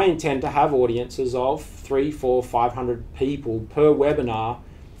 And I intend to have audiences of 300, 400, 500 people per webinar.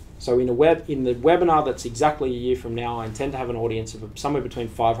 So in the webinar that's exactly a year from now, I intend to have an audience of somewhere between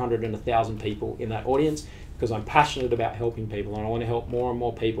 500 and 1,000 people in that audience, because I'm passionate about helping people and I want to help more and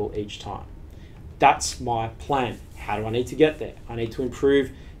more people each time. That's my plan. How do I need to get there? I need to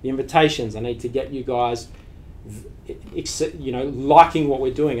improve the invitations. I need to get you guys, you know, liking what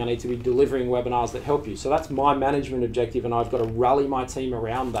we're doing. I need to be delivering webinars that help you. So that's my management objective, and I've got to rally my team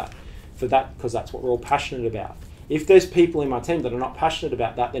around that, because that's what we're all passionate about. If there's people in my team that are not passionate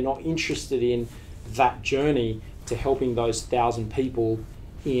about that, they're not interested in that journey to helping those 1,000 people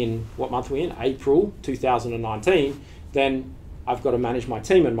in, what month are we in? April 2019, then I've got to manage my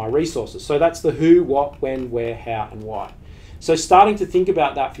team and my resources. So that's the who, what, when, where, how, and why. So starting to think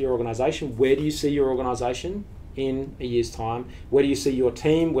about that for your organization. Where do you see your organization in a year's time? Where do you see your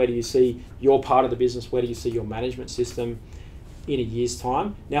team? Where do you see your part of the business? Where do you see your management system in a year's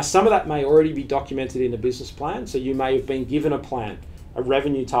time? Now, some of that may already be documented in a business plan. So you may have been given a plan, a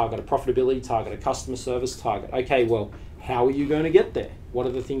revenue target, a profitability target, a customer service target. Okay, well, how are you going to get there? What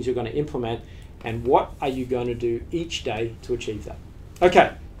are the things you're going to implement? And what are you going to do each day to achieve that?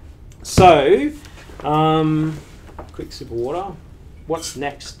 Okay, so quick sip of water. What's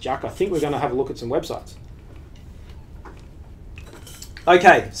next, Jack? I think we're going to have a look at some websites.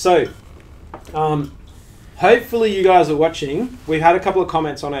 Okay, so hopefully you guys are watching. We've had a couple of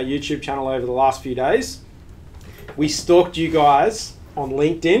comments on our YouTube channel over the last few days. We stalked you guys on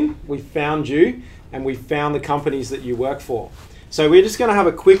LinkedIn. We found you, and we found the companies that you work for. So we're just going to have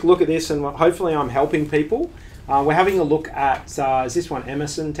a quick look at this, and hopefully I'm helping people. We're having a look at, is this one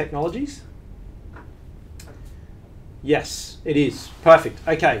Emerson Technologies? Yes, it is. Perfect.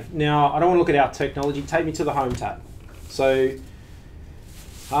 Okay, now I don't want to look at our technology. Take me to the Home tab. So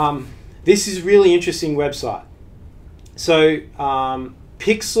this is a really interesting website. So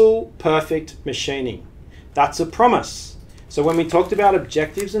pixel perfect machining. That's a promise. So when we talked about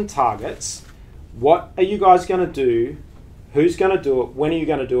objectives and targets, what are you guys going to do? Who's going to do it? When are you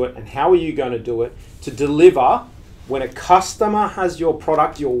going to do it? And how are you going to do it to deliver when a customer has your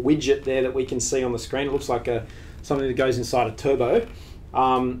product, your widget there that we can see on the screen? It looks like something that goes inside a turbo.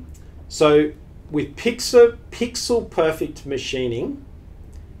 So with pixel perfect machining,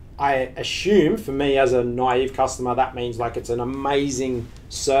 I assume for me as a naive customer, that means like it's an amazing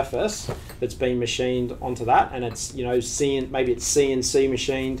surface that's been machined onto that, and it's, you know, maybe it's CNC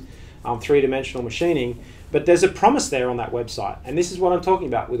machined, three-dimensional machining. But there's a promise there on that website, and this is what I'm talking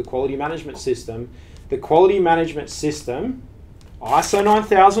about with the quality management system. The quality management system, ISO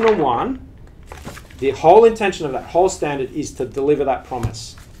 9001, the whole intention of that whole standard is to deliver that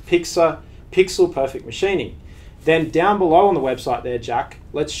promise. Pixel perfect machining. Then down below on the website there, Jack,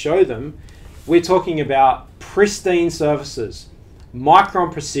 let's show them. We're talking about pristine surfaces,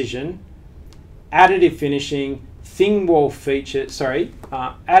 micron precision, additive finishing, thin wall features,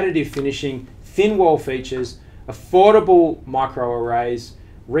 affordable micro arrays,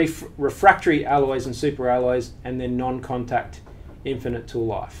 refractory alloys and super alloys, and then non-contact infinite tool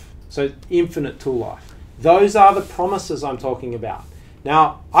life. So infinite tool life. Those are the promises I'm talking about.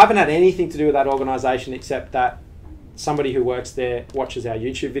 Now, I haven't had anything to do with that organization except that somebody who works there watches our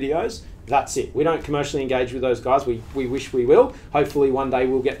YouTube videos. That's it. We don't commercially engage with those guys. We wish we will. Hopefully one day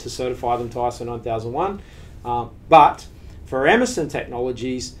we'll get to certify them to ISO 9001. But for Emerson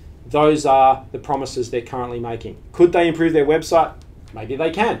Technologies, those are the promises they're currently making. Could they improve their website? Maybe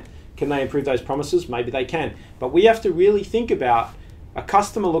they can. Can they improve those promises? Maybe they can. But we have to really think about, a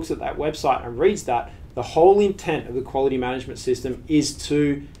customer looks at that website and reads that. The whole intent of the quality management system is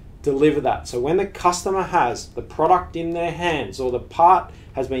to deliver that. So when the customer has the product in their hands or the part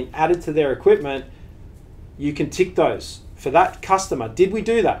has been added to their equipment, you can tick those. For that customer, did we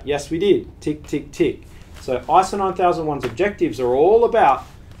do that? Yes, we did. Tick, tick, tick. So ISO 9001's objectives are all about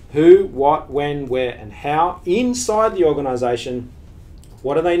who, what, when, where, and how inside the organization.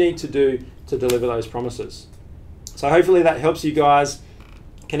 What do they need to do to deliver those promises? So hopefully that helps you guys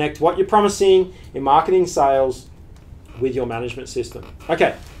connect what you're promising in marketing, sales with your management system.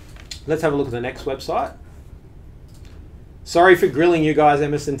 Okay, let's have a look at the next website. Sorry for grilling you guys,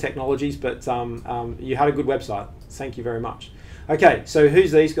 Emerson Technologies, but you had a good website. Thank you very much. Okay, so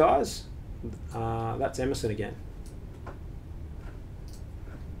who's these guys? That's Emerson again.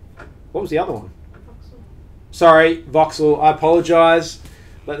 What was the other one? Voxel. Sorry, Voxel. I apologize.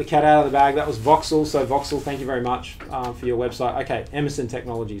 Let the cat out of the bag. That was Voxel. So Voxel, thank you very much for your website. Okay, Emerson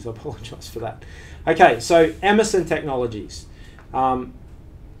Technologies. I apologize for that. Okay, so Emerson Technologies. What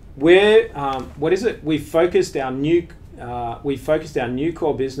is it? We focused our new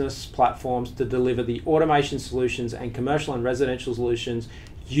core business platforms to deliver the automation solutions and commercial and residential solutions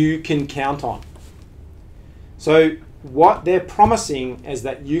you can count on. So what they're promising is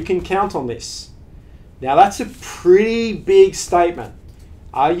that you can count on this. Now that's a pretty big statement.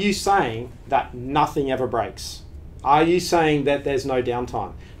 Are you saying that nothing ever breaks? Are you saying that there's no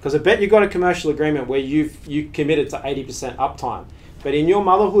downtime? Because I bet you've got a commercial agreement where you committed to 80% uptime. But in your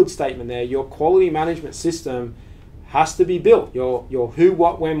motherhood statement there, your quality management system has to be built. Your who,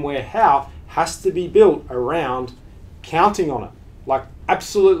 what, when, where, how has to be built around counting on it. Like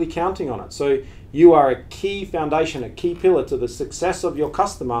absolutely counting on it. So you are a key foundation, a key pillar to the success of your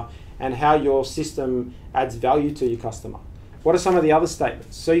customer and how your system adds value to your customer. What are some of the other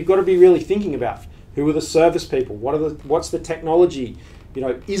statements? So you've got to be really thinking about who are the service people? What's the technology? You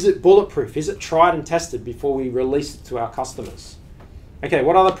know, is it bulletproof? Is it tried and tested before we release it to our customers? Okay,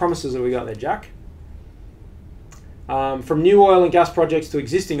 what other promises have we got there, Jack? From new oil and gas projects to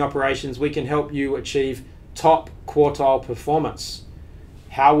existing operations, we can help you achieve top quartile performance.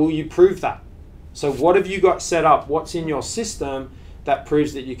 How will you prove that? So what have you got set up? What's in your system that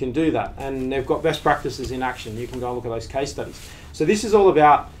proves that you can do that? And they've got best practices in action. You can go and look at those case studies. So this is all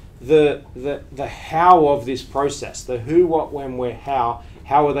about the how of this process, the who, what, when, where, how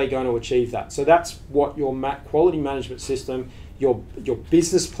are they going to achieve that? So that's what your quality management system, your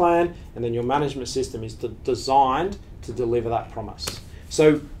business plan, and then your management system is designed to deliver that promise.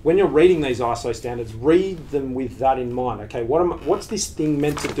 So when you're reading these ISO standards, read them with that in mind. Okay, what's this thing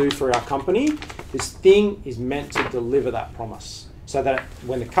meant to do for our company? This thing is meant to deliver that promise. So that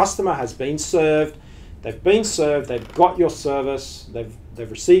when the customer has been served, they've got your service,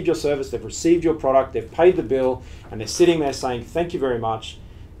 they've received your service, they've received your product, they've paid the bill, and they're sitting there saying, thank you very much.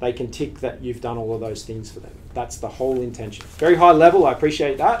 They can tick that you've done all of those things for them. That's the whole intention. Very high level, I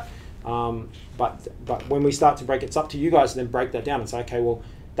appreciate that. But when we start to break, it's up to you guys to then break that down and say, okay, well,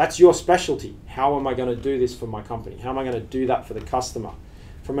 that's your specialty. How am I going to do this for my company? How am I going to do that for the customer?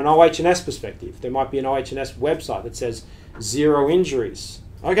 From an OH&S perspective, there might be an OH&S website that says 0 injuries.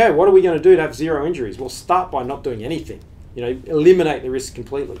 Okay, what are we going to do to have 0 injuries? Well, start by not doing anything. You know, eliminate the risk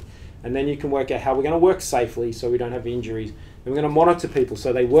completely. And then you can work out how we're going to work safely so we don't have injuries. And we're going to monitor people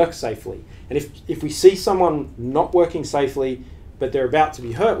so they work safely. And if we see someone not working safely, but they're about to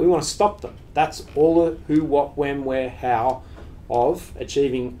be hurt, we want to stop them. That's all the who, what, when, where, how of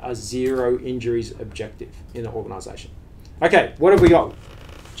achieving a 0 injuries objective in an organization. Okay, what have we got?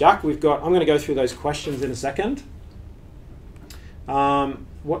 Jack, I'm going to go through those questions in a second.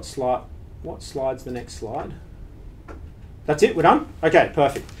 What slide's the next slide? That's it, we're done? Okay,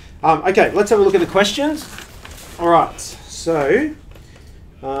 perfect. Okay, let's have a look at the questions. All right, so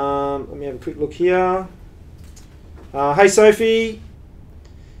let me have a quick look here. Hey, Sophie.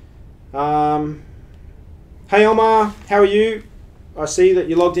 Hey, Elmar, how are you? I see that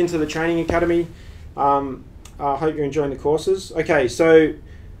you logged into the training academy. I hope you're enjoying the courses. Okay, so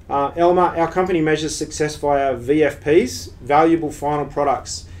Elmar, our company measures success via VFPs, valuable final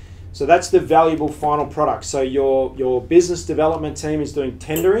products. So that's the valuable final product. So your business development team is doing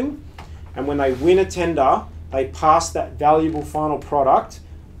tendering, and when they win a tender, they pass that valuable final product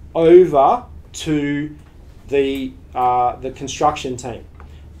over to the construction team.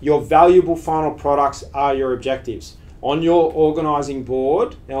 Your valuable final products are your objectives. On your organising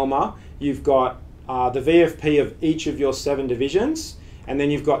board, Elmar, you've got the VFP of each of your 7 divisions, and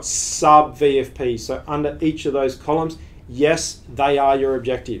then you've got sub VFPs. So under each of those columns, yes, they are your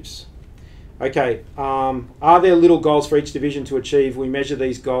objectives. Okay, are there little goals for each division to achieve? We measure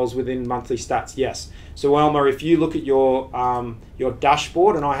these goals within monthly stats. Yes. So Elmar, if you look at your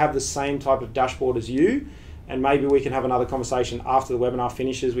dashboard, and I have the same type of dashboard as you, and maybe we can have another conversation after the webinar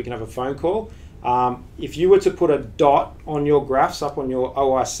finishes, we can have a phone call. If you were to put a dot on your graphs up on your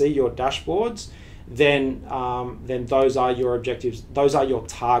OIC, your dashboards, then those are your objectives. Those are your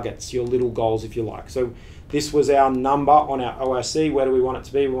targets, your little goals, if you like. So this was our number on our OIC. Where do we want it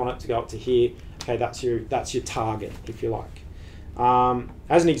to be? We want it to go up to here. Okay, that's your target, if you like.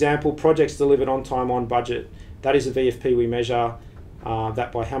 As an example, projects delivered on time, on budget. That is a VFP we measure.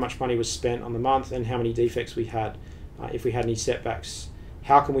 That by how much money was spent on the month and how many defects we had. If we had any setbacks,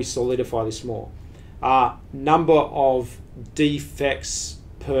 how can we solidify this more? Number of defects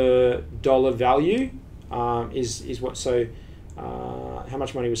per dollar value is what. So how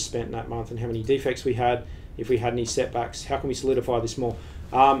much money was spent in that month and how many defects we had. If we had any setbacks, how can we solidify this more?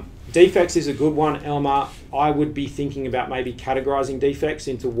 Defects is a good one, Elmar. I would be thinking about maybe categorizing defects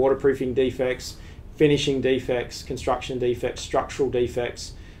into waterproofing defects, finishing defects, construction defects, structural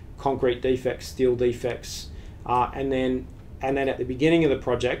defects, concrete defects, steel defects, and then at the beginning of the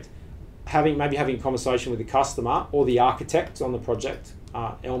project, having a conversation with the customer or the architect on the project.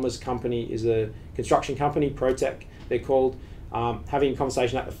 Elmar's company is a construction company, Protec, they're called. Having a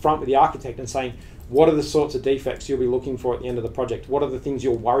conversation at the front with the architect and saying, what are the sorts of defects you'll be looking for at the end of the project? What are the things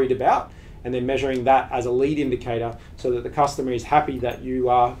you're worried about? And then measuring that as a lead indicator so that the customer is happy that you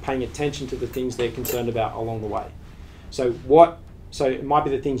are paying attention to the things they're concerned about along the way. So it might be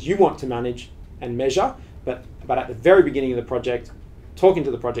the things you want to manage and measure, but at the very beginning of the project, talking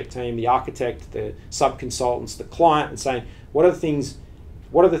to the project team, the architect, the sub-consultants, the client, and saying, what are the things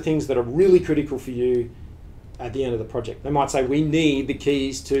that are really critical for you at the end of the project? They might say, we need the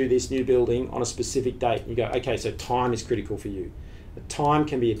keys to this new building on a specific date. You go, okay, so time is critical for you. The time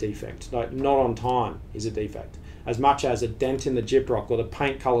can be a defect. Not on time is a defect. As much as a dent in the gyprock, or the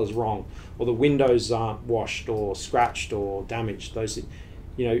paint colour's wrong, or the windows aren't washed or scratched or damaged. Those,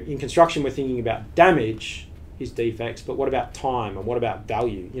 in construction we're thinking about damage is defects, but what about time and what about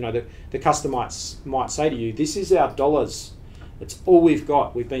value? You know, the customer might say to you, this is our dollars. It's all we've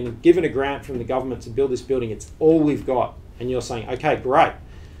got. We've been given a grant from the government to build this building. It's all we've got. And you're saying, okay, great.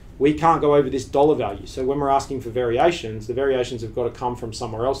 We can't go over this dollar value. So when we're asking for variations, the variations have got to come from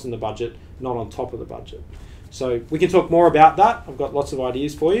somewhere else in the budget, not on top of the budget. So we can talk more about that. I've got lots of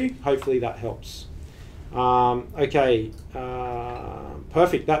ideas for you. Hopefully that helps. Okay,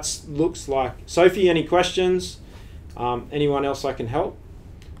 perfect. That looks like... Sophie, any questions? Anyone else I can help?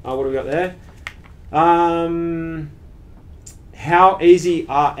 What have we got there? How easy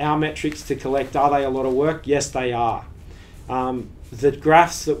are our metrics to collect? Are they a lot of work? Yes, they are. The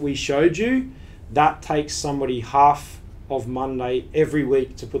graphs that we showed you, that takes somebody half of Monday every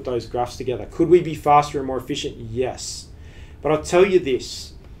week to put those graphs together. Could we be faster and more efficient? Yes. But I'll tell you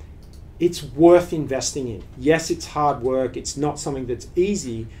this, it's worth investing in. Yes, it's hard work. It's not something that's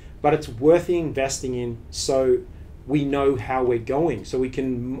easy, but it's worth investing in so we know how we're going, so we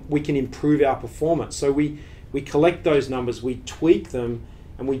can improve our performance. So we collect those numbers, we tweak them,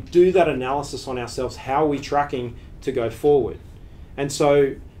 and we do that analysis on ourselves. How are we tracking to go forward? And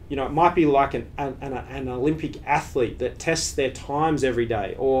so, you know, it might be like an Olympic athlete that tests their times every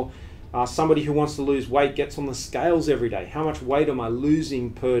day, or somebody who wants to lose weight gets on the scales every day. How much weight am I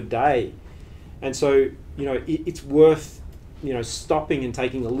losing per day? And so, you know, it's worth, you know, stopping and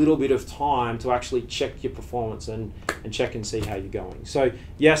taking a little bit of time to actually check your performance and check and see how you're going. So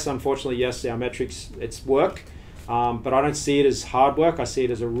yes, unfortunately, yes, our metrics, it's work, but I don't see it as hard work. I see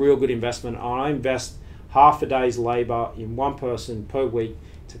it as a real good investment. I invest half a day's labor in one person per week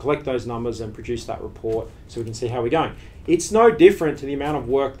to collect those numbers and produce that report so we can see how we're going. It's no different to the amount of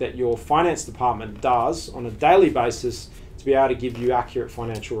work that your finance department does on a daily basis to be able to give you accurate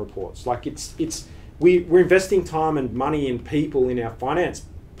financial reports. Like we're investing time and money in people in our finance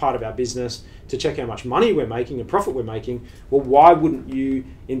part of our business to check how much money we're making and profit we're making. Well, why wouldn't you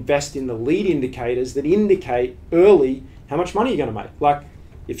invest in the lead indicators that indicate early how much money you're going to make? Like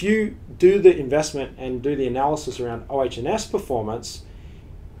if you do the investment and do the analysis around OH&S performance,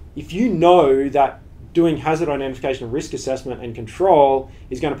 if you know that doing hazard identification, risk assessment and control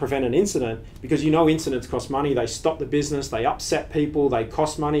is going to prevent an incident, because you know incidents cost money, they stop the business, they upset people, they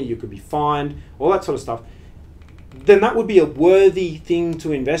cost money, you could be fined, all that sort of stuff, then that would be a worthy thing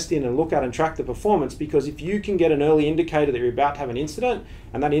to invest in and look at and track the performance. Because if you can get an early indicator that you're about to have an incident,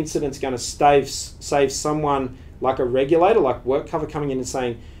 and that incident's going to save someone like a regulator, like WorkCover, coming in and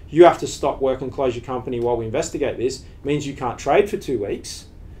saying, you have to stop work and close your company while we investigate this, means you can't trade for 2 weeks,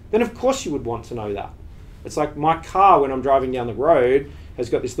 then of course you would want to know that. It's like my car, when I'm driving down the road, has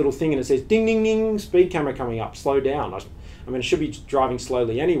got this little thing and it says, ding, ding, ding, speed camera coming up, slow down. I mean, it should be driving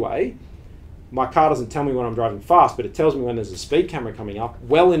slowly anyway. My car doesn't tell me when I'm driving fast, but it tells me when there's a speed camera coming up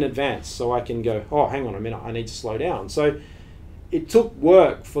well in advance, so I can go, oh, hang on a minute, I need to slow down. So it took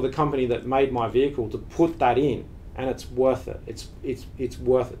work for the company that made my vehicle to put that in, and it's worth it. It's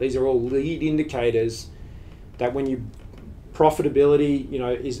worth it. These are all lead indicators that when you profitability, you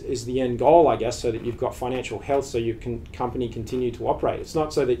know, is the end goal, I guess, so that you've got financial health, so your company continue to operate. It's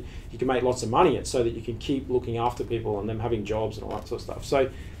not so that you can make lots of money. It's so that you can keep looking after people and them having jobs and all that sort of stuff. So,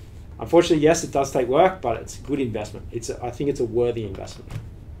 unfortunately, yes, it does take work, but it's a good investment. I think it's a worthy investment.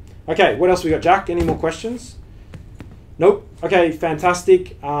 Okay, what else we got, Jack? Any more questions? Nope. Okay,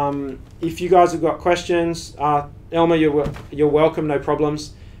 fantastic. If you guys have got questions, Elma, you're welcome. No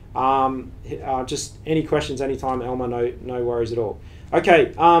problems. Just any questions anytime, Elma, no worries at all.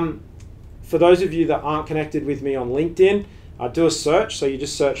 Okay, for those of you that aren't connected with me on LinkedIn, do a search. So you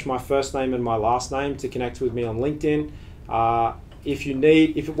just search my first name and my last name to connect with me on LinkedIn. If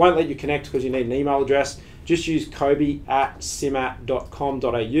it won't let you connect because you need an email address, just use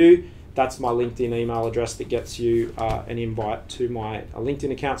kobe@simat.com.au. That's my LinkedIn email address that gets you an invite to my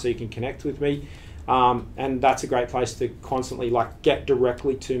LinkedIn account so you can connect with me. And that's a great place to constantly get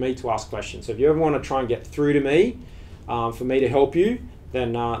directly to me to ask questions. So if you ever want to try and get through to me, for me to help you,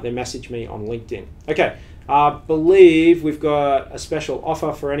 then message me on LinkedIn. Okay, I believe we've got a special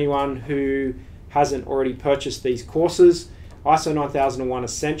offer for anyone who hasn't already purchased these courses, ISO 9001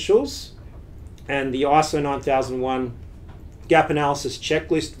 Essentials and the ISO 9001 Gap Analysis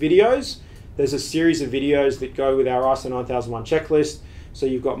Checklist videos. There's a series of videos that go with our ISO 9001 checklist. So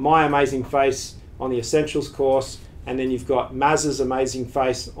you've got my amazing face on the Essentials course, and then you've got Maz's amazing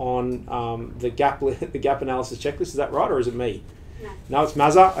face on the gap analysis checklist. Is that right, or is it me? No, it's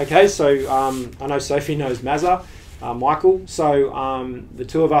Mazza. Okay, so I know Sophie knows Mazza, Michael. So the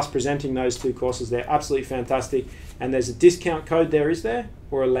two of us presenting those two courses, they're absolutely fantastic. And there's a discount code there, is there?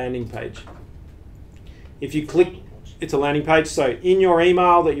 Or a landing page? If you click, it's a landing page. So in your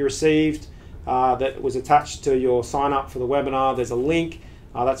email that you received, that was attached to your sign up for the webinar. There's a link.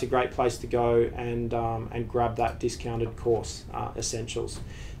 That's a great place to go and grab that discounted course, Essentials.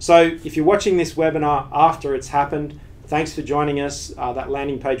 So if you're watching this webinar after it's happened, thanks for joining us. That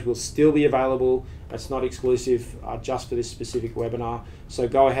landing page will still be available. It's not exclusive just for this specific webinar. So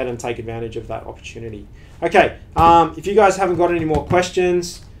go ahead and take advantage of that opportunity. Okay, if you guys haven't got any more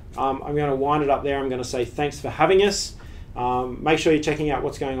questions, I'm going to wind it up there. I'm going to say thanks for having us. Make sure you're checking out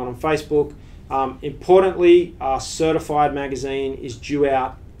what's going on Facebook. Importantly, our certified magazine is due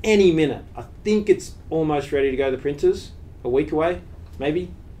out any minute. I think it's almost ready to go to the printers. A week away,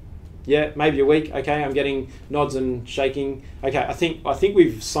 maybe. Yeah, maybe a week. Okay, I'm getting nods and shaking. Okay, I think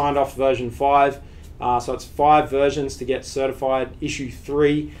we've signed off version 5. So it's 5 versions to get certified. Issue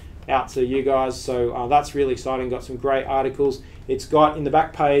 3 out to you guys. So that's really exciting. Got some great articles. It's got in the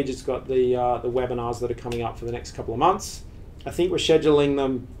back page. It's got the webinars that are coming up for the next couple of months. I think we're scheduling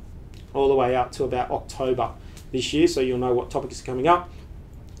them all the way up to about October this year, so you'll know what topic is coming up.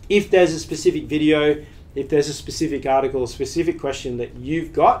 If there's a specific video, if there's a specific article, a specific question that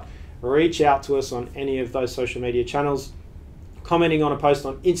you've got, reach out to us on any of those social media channels. Commenting on a post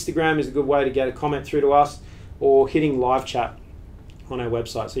on Instagram is a good way to get a comment through to us, or hitting live chat on our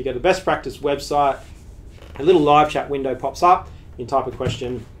website. So you go to the Best Practice website, a little live chat window pops up, you type a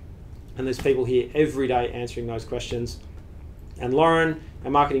question, and there's people here every day answering those questions. And Lauren, our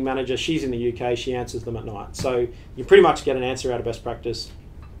marketing manager, she's in the UK, she answers them at night. So you pretty much get an answer out of Best Practice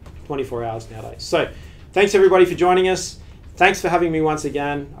 24 hours nowadays. So thanks everybody for joining us. Thanks for having me once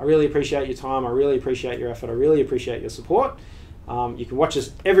again. I really appreciate your time. I really appreciate your effort. I really appreciate your support. You can watch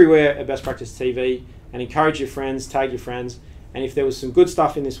us everywhere at Best Practice TV, and encourage your friends, tag your friends. And if there was some good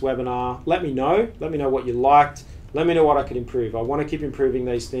stuff in this webinar, let me know. Let me know what you liked. Let me know what I could improve. I want to keep improving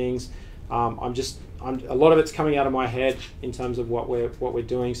these things. A lot of it's coming out of my head in terms of what we're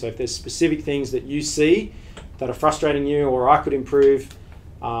doing. So if there's specific things that you see that are frustrating you or I could improve,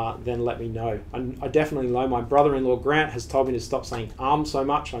 then let me know. I definitely know my brother-in-law Grant has told me to stop saying so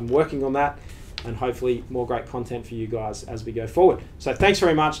much. I'm working on that, and hopefully more great content for you guys as we go forward. So thanks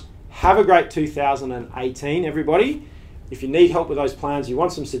very much. Have a great 2018, everybody. If you need help with those plans, you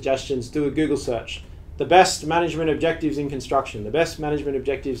want some suggestions, do a Google search. The best management objectives in construction, the best management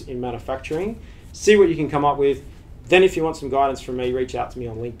objectives in manufacturing. See what you can come up with. Then if you want some guidance from me, reach out to me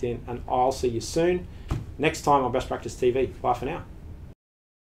on LinkedIn, and I'll see you soon. Next time on Best Practice TV. Bye for now.